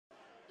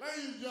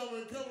Ladies and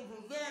gentlemen, coming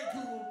from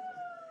Vancouver,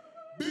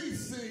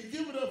 BC,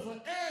 give it up for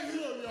Ant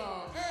Hill,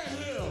 y'all. Ant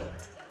Hill.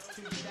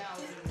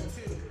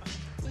 2002.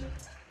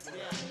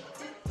 Yeah.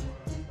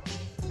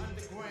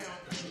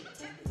 Underground.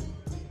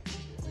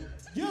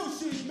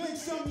 Yoshi, make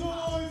some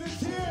noise, it's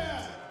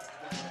here!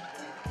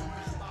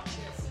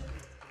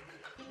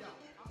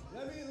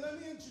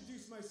 Let me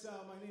introduce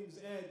myself. My name is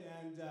Ed,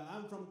 and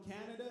I'm from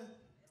Canada.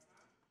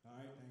 All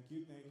right,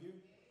 thank you.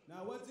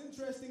 Now, what's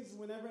interesting is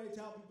whenever I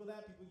tell people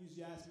that, people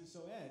usually ask me,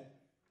 so Ed,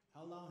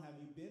 how long have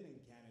you been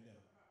in Canada?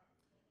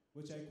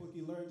 Which I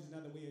quickly learned is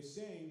another way of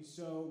saying,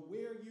 so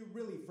where are you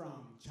really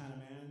from,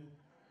 Chinaman?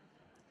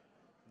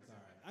 It's all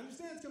right. I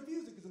understand it's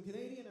confusing because I'm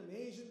Canadian, I'm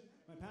Asian,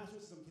 my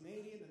passport says I'm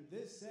Canadian, and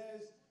this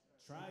says,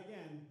 try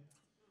again.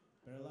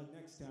 Better luck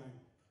next time.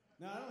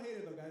 No, I don't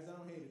hate it though, guys, I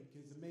don't hate it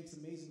because it makes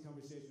amazing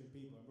conversation with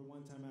people. I remember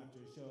one time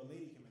after a show, a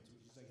lady came up to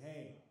me, she's like,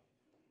 hey,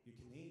 you're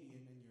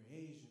Canadian and you're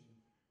Asian,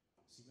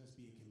 so you must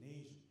be a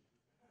Canadian.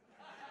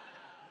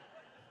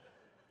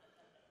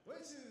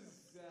 Which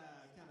is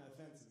kind of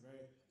offensive,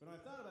 right? But when I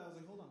thought about it, I was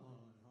like, hold on.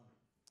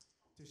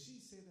 Does she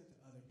say that to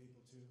other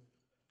people too?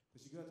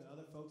 Does she go out to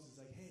other folks and it's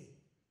like, hey,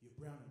 you're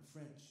brown and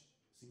French,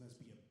 so you must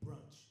be a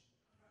brunch.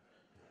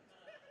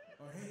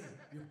 Or hey,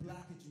 you're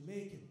black and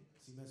Jamaican,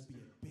 so you must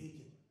be a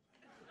bacon.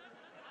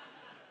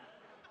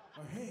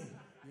 Or hey,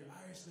 you're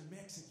Irish and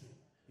Mexican,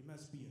 you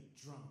must be a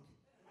drunk.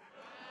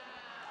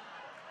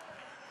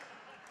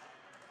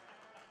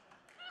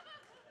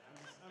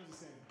 I'm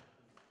just saying.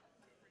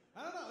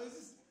 I don't know, it's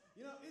just,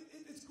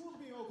 it's cool to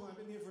be in Oakland. I've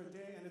been here for a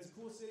day, and it's a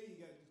cool city.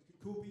 You got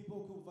cool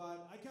people, cool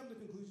vibe. I come to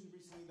the conclusion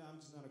recently that I'm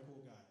just not a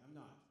cool guy. I'm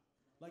not.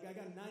 Like, I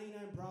got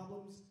 99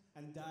 problems,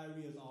 and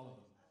diarrhea is all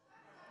of them.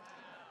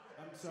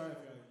 I'm sorry if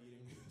you're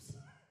eating.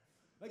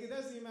 Like, it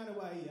doesn't even matter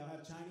what I eat. I'll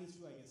have Chinese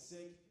food, I get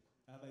sick.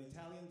 I have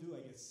Italian food,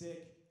 I get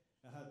sick.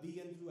 I have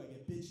vegan food, I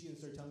get bitchy and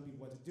start telling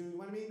people what to do. You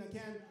know what I mean? I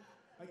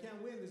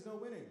can't win. There's no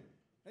winning.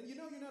 And you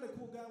know you're not a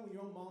cool guy when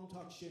your own mom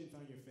talks shit in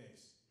front of your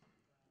face.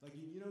 Like,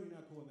 you know you're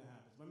not cool when that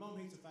happens. My mom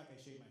hates the fact I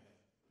shave my head.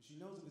 But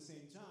she knows at the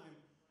same time,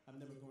 I'm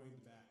never going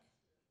back.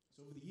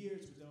 So over the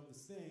years, we've developed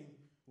this thing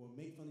where we'll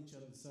make fun of each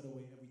other in a subtle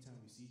way every time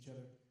we see each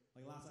other.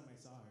 Like last time I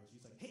saw her,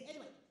 she's like, hey,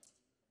 anyway.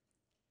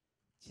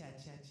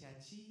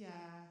 Cha-cha-cha-chia.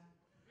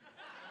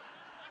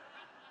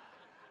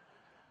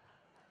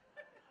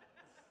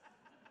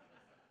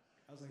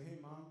 I was like, hey,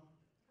 Mom,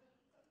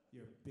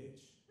 you're a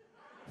bitch.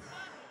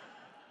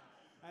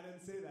 I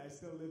didn't say that, I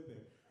still live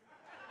there.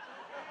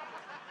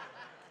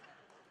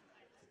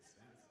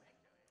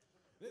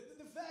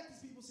 The fact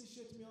is, people say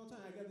shit to me all the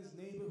time. I got this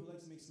neighbor who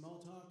likes to make small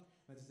talk.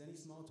 Not just any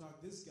small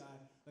talk. This guy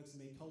likes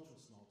to make cultural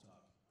small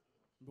talk.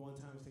 Remember one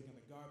time I was taking out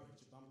the garbage.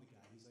 I bumped the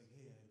guy. He's like,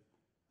 hey,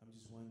 I'm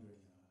just wondering,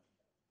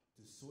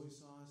 does soy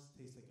sauce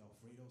taste like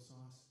Alfredo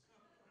sauce?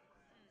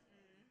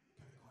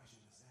 What kind of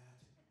question is that?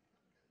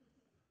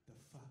 The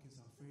fuck is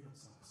Alfredo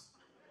sauce?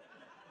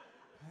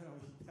 I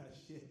don't eat that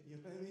shit,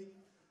 you know what I mean?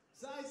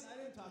 So I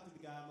didn't talk to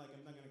the guy. I'm like,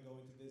 I'm not going to go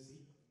into this.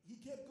 He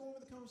kept going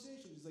with the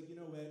conversation. He's like, you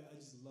know what? I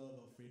just love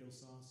Alfredo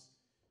sauce.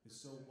 It's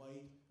so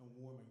white and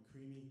warm and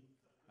creamy.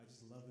 I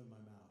just love it in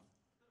my mouth.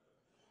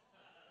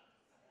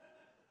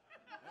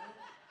 Right?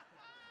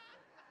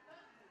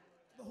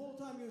 The whole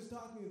time he was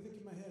talking, I was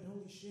thinking in my head,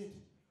 holy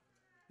shit,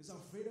 is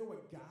Alfredo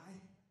a guy?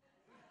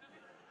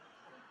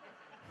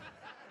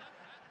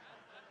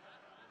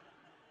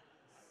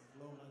 This is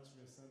low lunch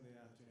for a Sunday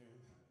afternoon.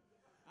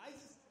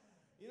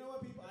 You know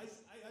what, people? I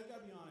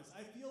gotta be honest.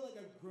 I feel like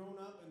I've grown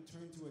up and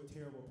turned to a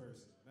terrible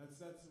person.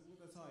 That's how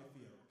I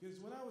feel.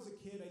 Because when I was a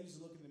kid, I used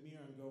to look in the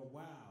mirror and go,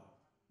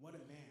 "Wow, what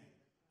a man."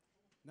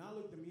 Now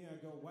I look in the mirror and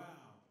go,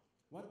 "Wow,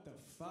 what the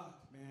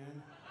fuck,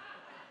 man."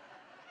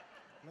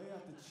 Lay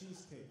out the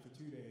cheesecake for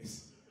 2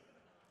 days.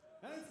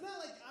 And it's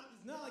not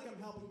like I'm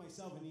helping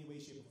myself in any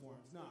way, shape, or form.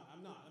 It's not.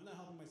 I'm not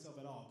helping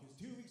myself at all. Because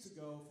 2 weeks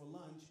ago for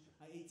lunch,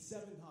 I ate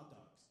 7 hot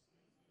dogs.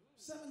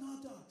 7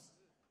 hot dogs.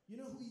 You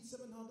know who eats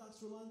 7 hot dogs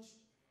for lunch?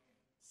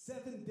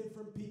 7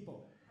 different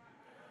people.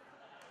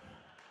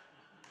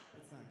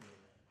 It's not good.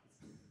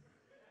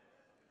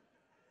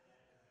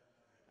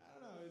 I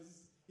don't know.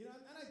 It's just,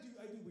 and I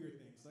do weird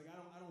things. Like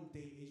I don't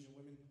date Asian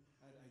women.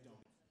 I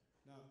don't.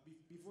 Now,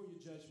 before you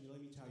judge me, let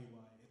me tell you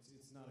why.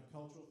 It's not a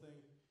cultural thing.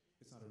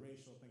 It's not a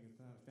racial thing. It's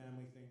not a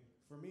family thing.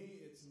 For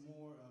me, it's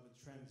more of a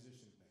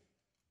transition thing.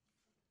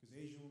 Because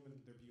Asian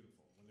women, they're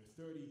beautiful. When they're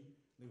 30,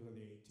 they look like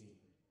they're 18.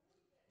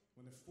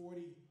 When they're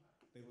 40,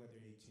 they look like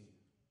they're 18.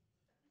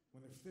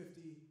 When they're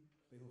 50,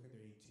 they look like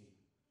they're 18.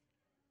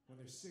 When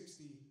they're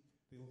 60,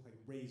 they look like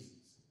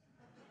raisins.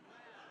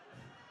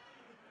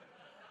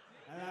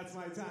 And that's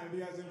my time.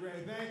 You guys are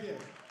great. Thank you.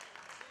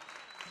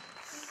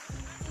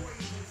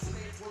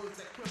 Words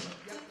that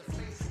quiver.